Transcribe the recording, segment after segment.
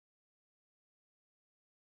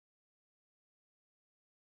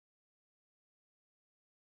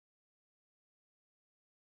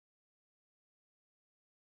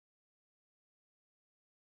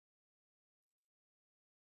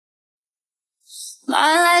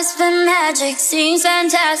My life's been magic, seems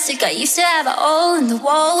fantastic. I used to have a hole in the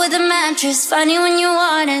wall with a mattress. Funny when you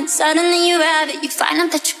want it, suddenly you have it. You find out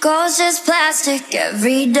that your goal's just plastic.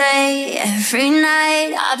 Every day, every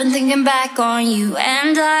night, I've been thinking back on you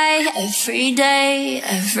and I. Every day,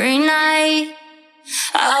 every night,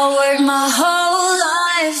 I work my whole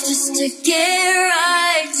life just to get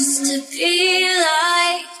right, just to be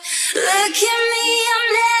like. Look at me, I'm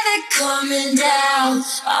never coming down.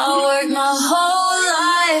 I work my whole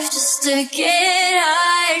life just to get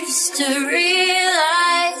high, just to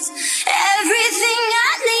realize everything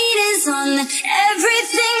I need is on the,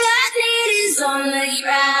 everything I need is on the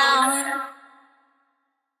ground.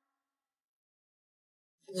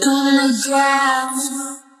 On the ground.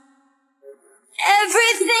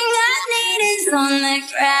 Everything I need is on the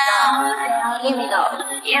ground. Give me those.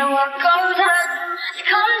 Yeah, what goes up,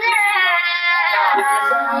 come down.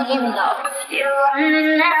 Give me those. You're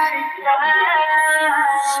running out of time.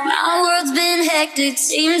 My world's been hectic,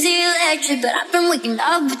 seems electric, but I've been waking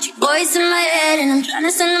up with your voice in my head, and I'm trying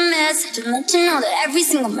to send a message and let you know that every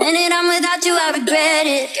single minute I'm without you, I regret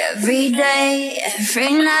it. Every day,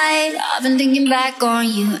 every night, I've been thinking back on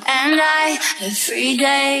you and I. Every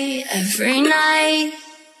day, every night,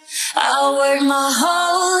 I work my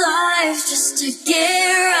whole life just to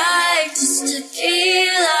get right, just to be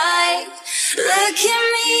like. Look at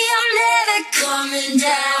me, I'm never coming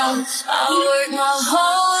down. I work my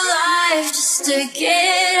whole life just to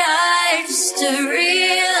get high, just to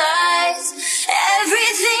realize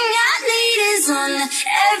everything I need is on the,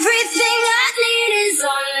 everything I need is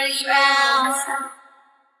on the ground.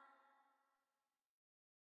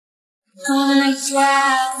 On the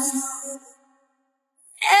ground.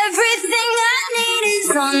 Everything I need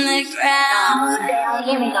is on the ground.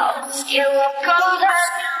 Give me those. You what goes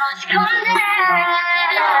up must come down.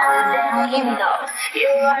 Give me those.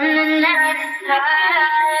 You're running out of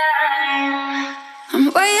time. I'm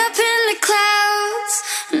way up in the clouds,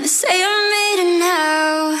 and they say I made it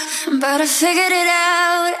now, but I figured it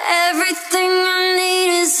out. Everything I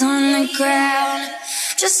need is on the ground.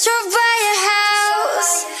 Just drove by your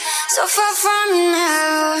house, so far from you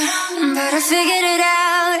now, but I figured it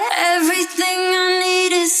out. Everything I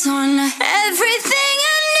need is on the, everything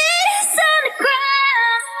I need is on the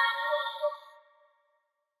ground.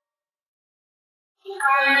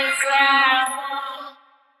 On the ground.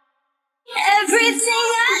 Everything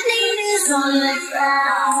I need is on the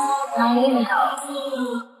ground. Now give me those.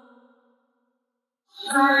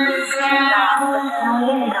 On the ground. Now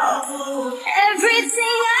give me those.